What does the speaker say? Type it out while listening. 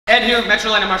Ed here,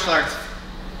 Metrolina Martial Arts.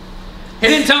 He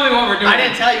didn't tell me what we're doing. I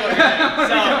didn't tell you what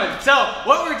we're doing. So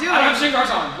what we're doing. I have shin guards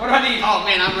on. What do I need? Oh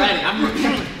man, I'm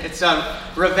ready. It's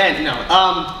revenge.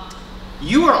 No.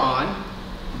 You are on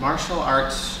martial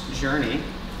arts journey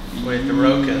with the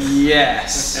Rokas.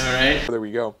 Yes. All right. There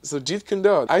we go. So Jeet Kune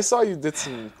Do. I saw you did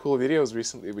some cool videos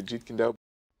recently with Jeet Kune Do.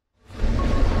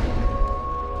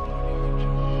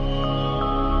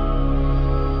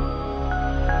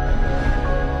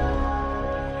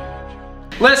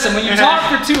 Listen, when you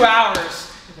talk for 2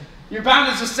 hours, you're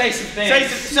bound to just say some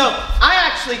things. So I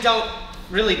actually don't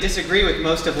really disagree with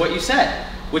most of what you said,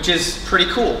 which is pretty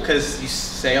cool because you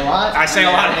say a lot. I say a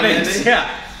lot of things. Yeah.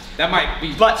 That might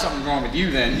be something wrong with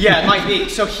you then. Yeah, it might be.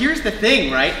 So here's the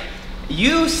thing, right?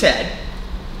 You said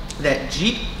that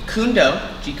Jeet Kune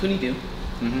Do,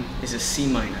 is a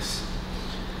C-.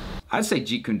 I'd say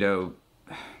Jeet Kune Do,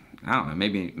 I don't know,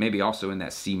 maybe also in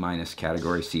that C-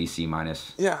 category, C-.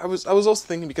 Yeah, I was also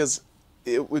thinking because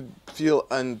it would feel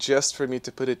unjust for me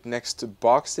to put it next to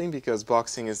boxing because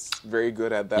boxing is very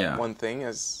good at that one thing,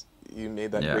 as you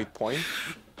made that great point.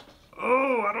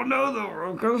 Oh, I don't know though,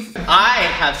 Rokas. I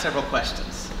have several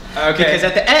questions. Okay. Because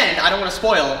at the end, I don't want to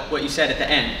spoil what you said at the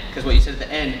end, because what you said at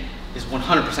the end is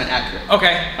 100% accurate.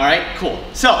 Okay. All right, cool.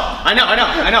 So, I know.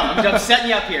 I'm setting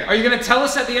you up here. Are you going to tell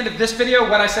us at the end of this video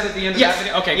what I said at the end of that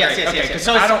video? Okay, yes, great. Yes.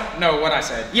 So I don't know what I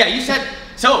said. Yeah, you said,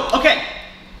 okay.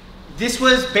 This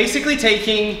was basically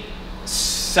taking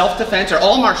self-defense, or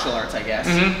all martial arts, I guess,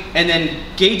 and then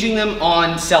gauging them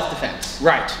on self-defense.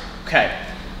 Right. Okay.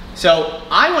 So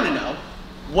I want to know,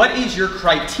 what is your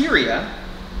criteria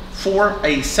for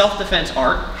a self-defense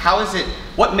art?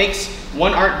 What makes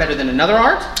one art better than another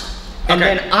art? And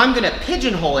then I'm going to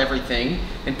pigeonhole everything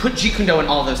and put Jeet Kune Do in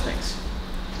all those things.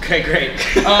 Okay, great.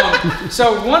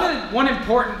 So one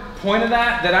important point of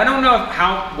that I don't know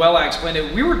how well I explained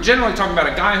it, we were generally talking about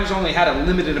a guy who's only had a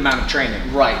limited amount of training.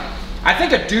 Right. I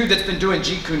think a dude that's been doing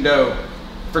Jeet Kune Do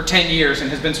for 10 years and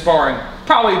has been sparring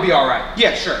probably would be all right.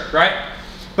 Yeah, sure. Right?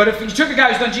 But if you took a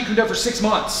guy who's done Jeet Kune Do for 6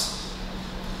 months,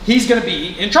 he's going to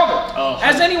be in trouble.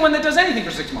 As anyone that does anything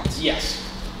for 6 months. Yes.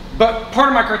 But part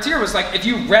of my criteria was like, if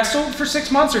you wrestled for 6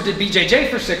 months or did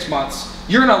BJJ for 6 months,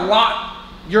 you're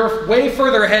way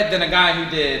further ahead than a guy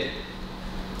who did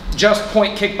just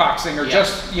point kickboxing or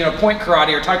just point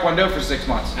karate or taekwondo for 6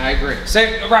 months. I agree.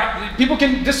 Right. People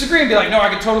can disagree and be like, no, I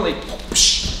can totally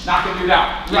knock a dude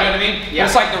out. You know what I mean? Yeah.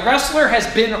 It's like the wrestler has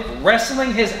been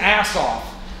wrestling his ass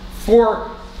off for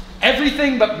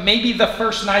everything but maybe the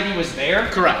first night he was there.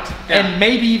 Correct. And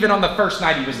maybe even on the first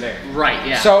night he was there. Right,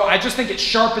 yeah. So I just think it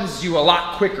sharpens you a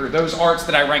lot quicker, those arts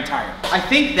that I ranked higher. I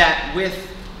think that with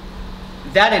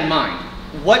that in mind,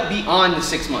 what beyond the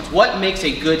 6 months, what makes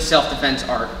a good self-defense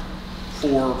art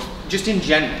for just in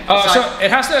general? So it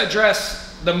has to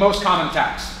address the most common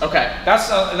attacks. Okay.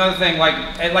 That's another thing, like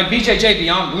BJJ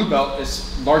beyond blue belt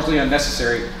is largely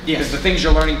unnecessary because the things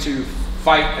you're learning to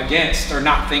fight against are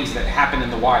not things that happen in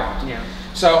the wild. Yeah.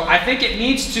 So I think it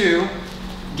needs to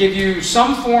give you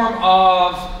some form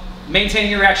of maintaining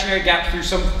your reactionary gap through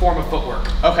some form of footwork.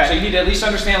 Okay. So you need to at least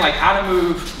understand like how to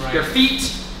move your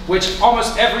feet, which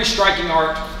almost every striking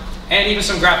art and even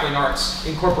some grappling arts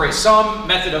incorporate some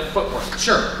method of footwork.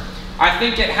 Sure. I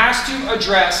think it has to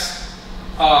address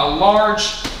large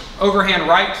overhand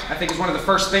right. I think is one of the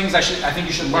first things I think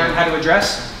you should learn how to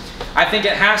address. I think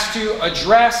it has to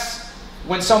address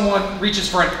when someone reaches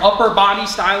for an upper body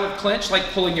style of clinch, like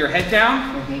pulling your head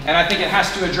down. And I think it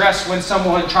has to address when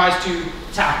someone tries to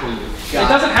tackle you. It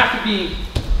doesn't have to be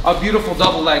a beautiful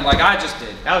double leg like I just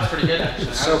did. That was pretty good, actually.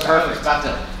 It's so perfect.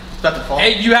 It's about to fall.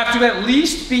 Hey, you have to at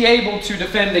least be able to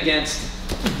defend against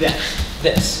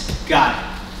this. Got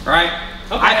it. Right?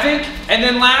 Okay. I think, and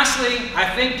then lastly, I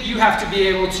think you have to be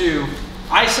able to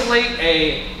isolate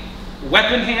a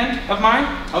weapon hand of mine.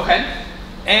 Okay.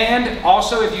 And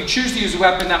also, if you choose to use a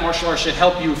weapon, that martial art should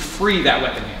help you free that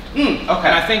weapon hand. Okay.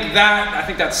 And I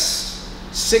think that's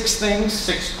 6 things.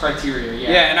 6 criteria. Yeah.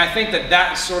 Yeah, and I think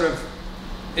that sort of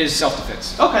is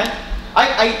self-defense. Okay.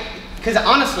 Because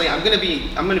honestly, I'm gonna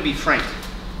be frank.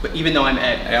 But even though I'm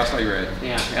Ed, I also thought you were Ed.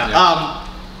 Yeah.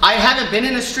 I haven't been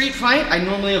in a street fight. I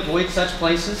normally avoid such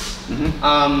places.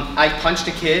 I punched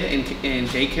a kid in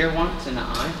daycare once in the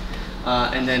eye.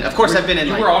 And then, of course, I've been in.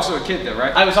 You were also a kid, though,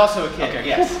 right? I was also a kid. Okay.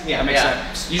 Yes. Yeah, that makes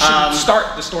sense. You should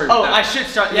start the story with that. I should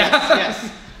start.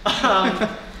 Yes.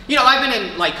 You know, I've been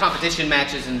in like competition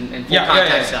matches and full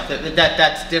contact stuff.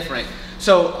 That's different.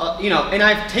 So and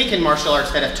I've taken martial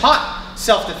arts that have taught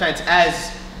self-defense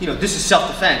as this is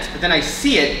self-defense. But then I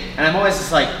see it, and I'm always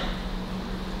just like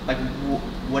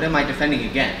what am I defending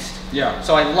against? Yeah.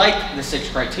 So I like the 6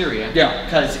 criteria. Yeah.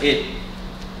 Because it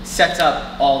sets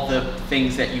up all the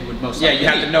things that you would most likely you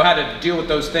have to know how to deal with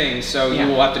those things. So you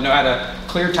will have to know how to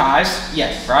clear ties.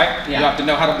 Yes. Right? You have to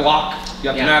know how to block. You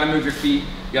have to know how to move your feet.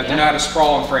 You have to know how to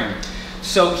sprawl and frame.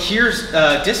 So here's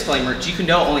a disclaimer. Jeet Kune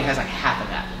Do only has like half of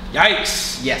that.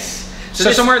 Yikes. Yes.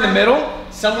 So somewhere in the middle?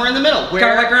 Somewhere in the middle. Kind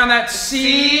of like around that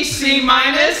C, C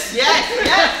minus? Yes,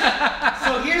 yes.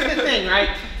 So here's the thing, right?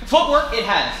 Footwork, it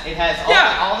has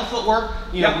all the footwork.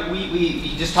 You know,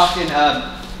 we just talked in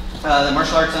the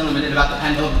Martial Arts Unlimited about the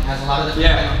pendulum. It has a lot of the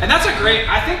and that's a great,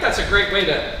 I think that's a great way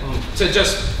to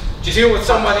just deal with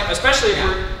somebody, especially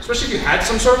if you had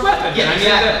some sort of weapon. Yeah, you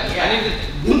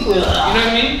know what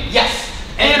I mean? Yes.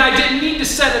 And I didn't need to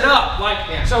set it up.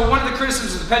 So one of the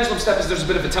criticisms of the pendulum step is there's a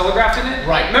bit of a telegraph in it.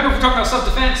 Right. Remember, we're talking about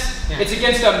self-defense. It's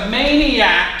against a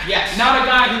maniac, not a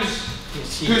guy who's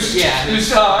Israel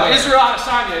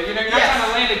Adesanya. You know, you're not trying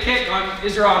to land a kick on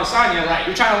Israel Adesanya. Right.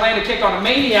 You're trying to land a kick on a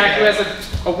maniac who has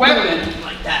a weapon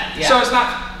like that. Yeah. So it's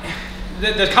not.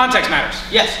 The context matters.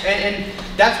 Yes, and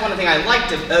that's one thing I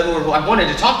liked, or I wanted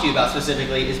to talk to you about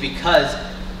specifically, is because,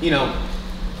 you know,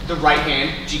 the right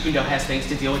hand, Jeet Kune Do has things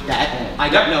to deal with that. I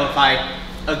don't know if I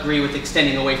agree with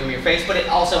extending away from your face, but it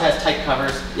also has tight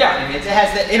covers. Yeah. And it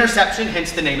has the interception,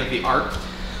 hence the name of the art.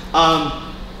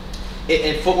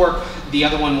 Footwork, the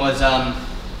other one was,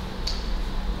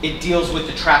 it deals with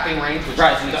the trapping range, which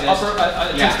doesn't exist.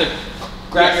 Attempts to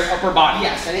grab your upper body.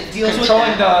 Yes, and it deals with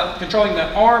that. Controlling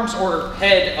the arms or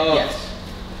head of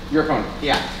your opponent.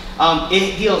 Yeah.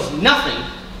 It deals nothing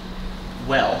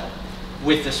well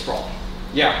with the sprawl.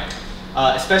 Yeah.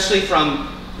 Especially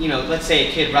from, you know, let's say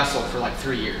a kid wrestled for like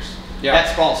 3 years. Yeah. That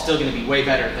sprawl is still going to be way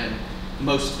better than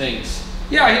most things.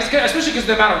 Yeah, he's good, especially because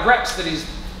the amount of reps that he's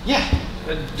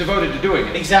devoted to doing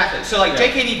it. Exactly. So like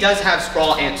JKD does have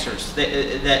sprawl answers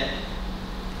that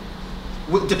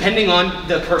depending on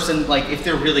the person, like if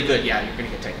they're really good, you're going to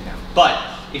get taken down. But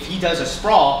if he does a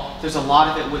sprawl, there's a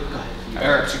lot of it with,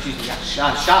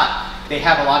 shot. They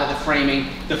have a lot of the framing.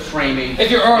 If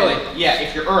you're early.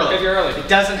 If you're early. It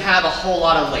doesn't have a whole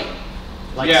lot of late.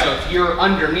 So if you're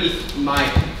underneath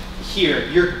here,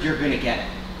 you're gonna get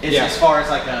it. As far as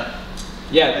like a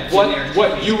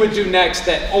what you would do next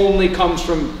that only comes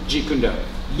from Jeet Kune Do.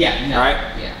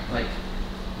 Right? Like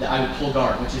I would pull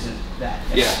guard, which isn't that.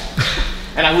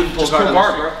 And I wouldn't pull just guard pull on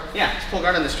guard, the street. bro. Yeah, just pull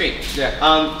guard on the street.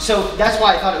 Yeah. So that's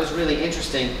why I thought it was really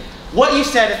interesting. What you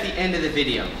said at the end of the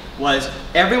video was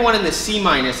everyone in the C-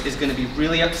 is going to be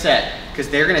really upset because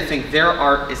they're going to think their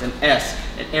art is an S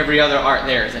and every other art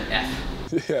there is an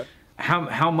F. Yeah.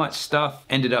 How much stuff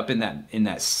ended up in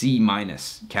that C-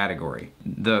 category?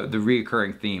 The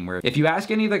reoccurring theme where if you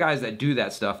ask any of the guys that do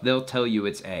that stuff, they'll tell you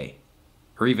it's A.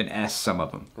 Or even S, some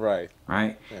of them. Right.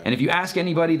 Right? Yeah. And if you ask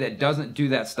anybody that doesn't do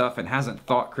that stuff and hasn't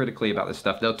thought critically about this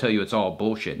stuff, they'll tell you it's all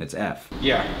bullshit and it's F.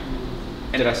 Yeah.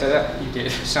 Did I say that? You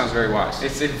did. Sounds very wise.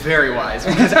 It's very wise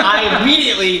because I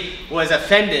immediately was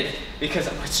offended because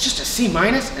it's just a C-,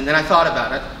 and then I thought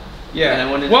about it. Yeah. And I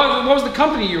wanted what was the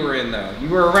company you were in though? You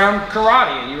were around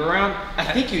karate and you were around. I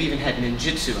think you even had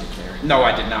ninjutsu up there. No,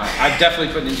 I did not. I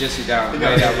definitely put ninjutsu down.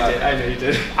 No, you did. I know you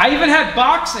did. I even had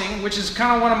boxing, which is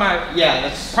kind of one of my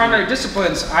that's primary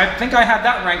disciplines. I think I had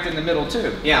that ranked in the middle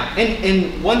too. Yeah,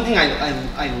 and one thing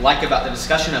I like about the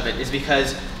discussion of it is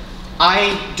because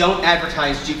I don't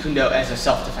advertise Jeet Kune Do as a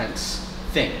self-defense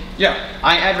thing. Yeah.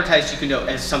 I advertise Jeet Kune Do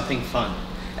as something fun.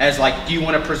 As like, do you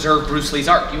want to preserve Bruce Lee's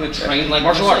art? Do you want to train like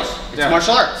martial Bruce arts? Lee? It's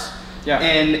martial arts. Yeah.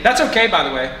 And that's okay, by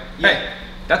the way. Yeah. Hey,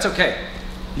 that's okay.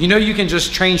 You know you can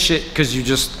just train shit because you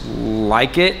just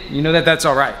like it. You know that's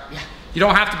all right. Yeah. You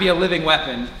don't have to be a living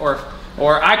weapon, or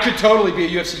I could totally be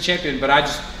a UFC champion, but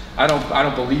I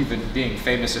don't believe in being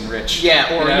famous and rich.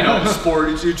 Yeah, or you know, sport.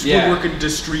 It's working the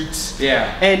streets.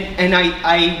 Yeah. And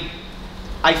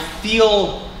I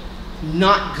feel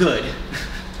not good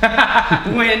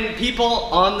when people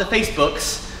on the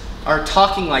Facebooks are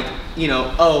talking like, you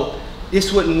know, oh,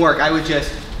 this wouldn't work. I would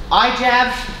just eye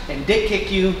jab and dick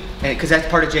kick you, and because that's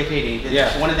part of JKD.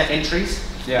 Yeah. One of the entries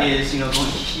is, you know, going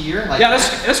here. Like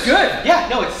that's good. Yeah,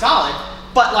 no, it's solid.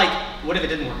 But like, what if it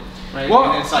didn't work? Right?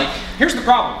 Well, and it's like, here's the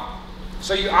problem.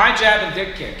 So you eye jab and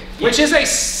dick kick, which is a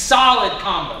solid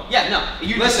combo. Yeah, no,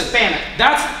 you listen, just spam it.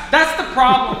 That's the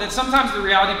problem that sometimes the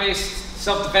reality-based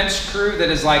self-defense crew that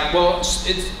is like, well,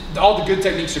 it's all the good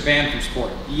techniques are banned from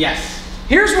sport. Yes.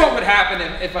 Here's what would happen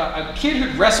if a kid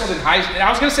who'd wrestled in high school, I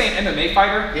was gonna say an MMA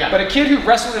fighter, but a kid who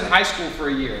wrestled in high school for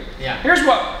a year. Yeah. Here's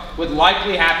what would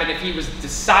likely happen if he was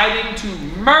deciding to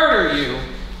murder you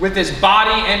with his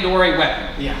body and or a weapon.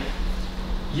 Yeah.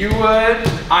 You would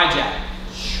eye jab.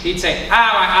 He'd say,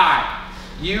 ah, my eye.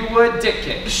 You would dick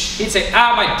kick. He'd say,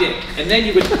 ah, my dick. And then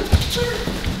you would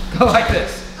go like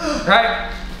this,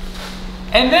 right?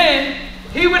 And then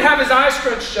he would have his eyes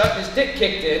scrunched shut, his dick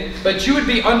kicked in, but you would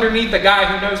be underneath the guy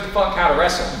who knows the fuck how to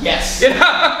wrestle. Yes. You know?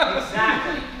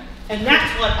 Exactly. And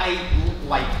that's what I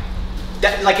like.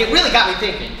 Like it really got me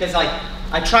thinking, because like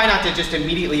I try not to just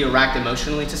immediately react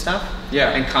emotionally to stuff.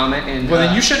 Yeah. And comment and. Well,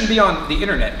 then you shouldn't be on the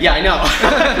internet. Yeah, I know,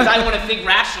 because I want to think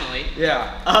rationally.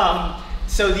 Yeah.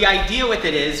 So the idea with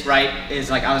it is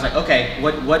is like I was like, okay,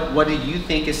 what do you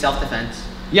think is self-defense?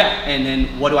 Yeah. And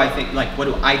then what do I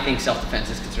think self-defense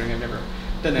is, considering I've never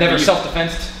done that. Never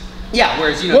self-defensed? Yeah,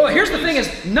 whereas, you know. Well, here's the thing is,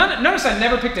 notice I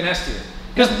never picked an S tier.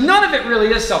 Because none of it really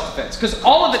is self-defense. Because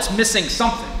all of it's missing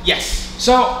something. Yes.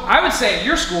 So I would say at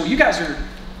your school, you guys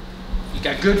you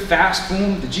got good fast,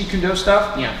 boom, the Jeet Kune Do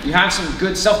stuff. Yeah. You have some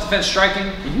good self-defense striking.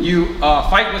 Mm-hmm. You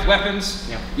fight with weapons.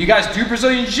 Yeah. You guys do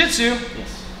Brazilian Jiu-Jitsu.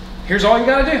 Yes. Here's all you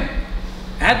gotta do.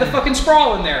 Add the fucking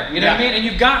sprawl in there. You know what I mean? And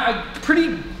you've got a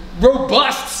pretty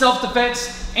robust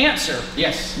self-defense answer.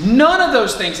 Yes. None of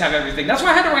those things have everything. That's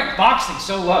why I had to rank boxing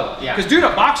so low. Yeah. Because dude,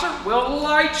 a boxer will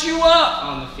light you up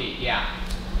on the feet. Yeah.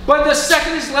 But the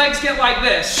second his legs get like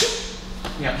this,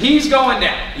 yeah, he's going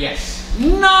down. Yes.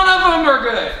 None of them are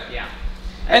good. Yeah.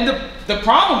 And the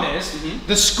problem is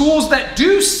the schools that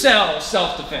do sell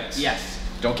self-defense. Yes.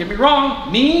 Don't get me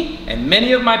wrong, me and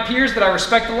many of my peers that I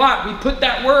respect a lot, we put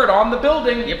that word on the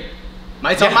building. Yep.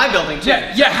 It's on my building too.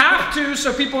 Yeah, you have to,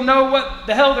 so people know what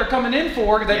the hell they're coming in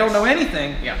for. They don't know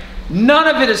anything. Yeah. None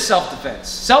of it is self-defense.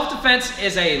 Self-defense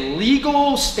is a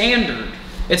legal standard.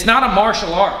 It's not a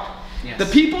martial art. Yes. The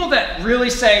people that really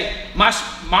say,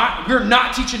 we're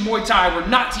not teaching Muay Thai, we're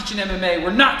not teaching MMA, we're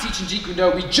not teaching Jeet Kune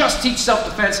Do, we just teach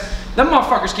self-defense, them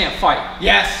motherfuckers can't fight.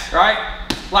 Yes. Right?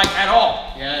 Like, at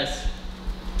all. Yes.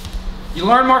 You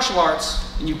learn martial arts,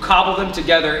 and you cobble them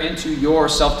together into your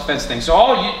self-defense thing. So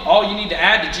all you need to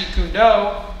add to Jeet Kune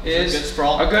Do is a good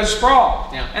sprawl. A good sprawl.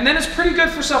 Yeah. And then it's pretty good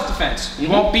for self-defense. You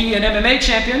won't be an MMA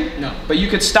champion, no, but you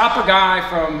could stop a guy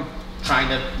from trying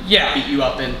to beat you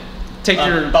up and take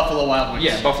your Buffalo Wild Wings.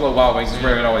 Yeah, Buffalo Wild Wings is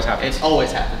where it always happens. It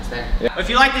always happens there. Yeah. If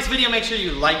you like this video, make sure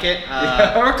you like it.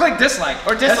 Or click dislike.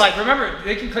 Or dislike. Remember,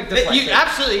 they can click dislike.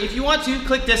 Absolutely. If you want to,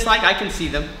 click dislike. I can see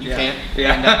them. You can't.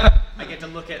 Yeah. And, I get to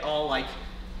look at all like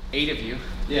 8 of you.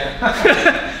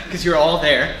 Yeah. Because you're all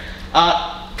there.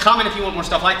 Comment if you want more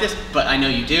stuff like this, but I know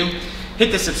you do.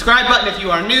 Hit the subscribe button if you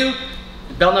are new.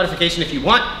 Bell notification if you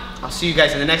want. I'll see you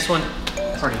guys in the next one.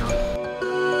 Party on.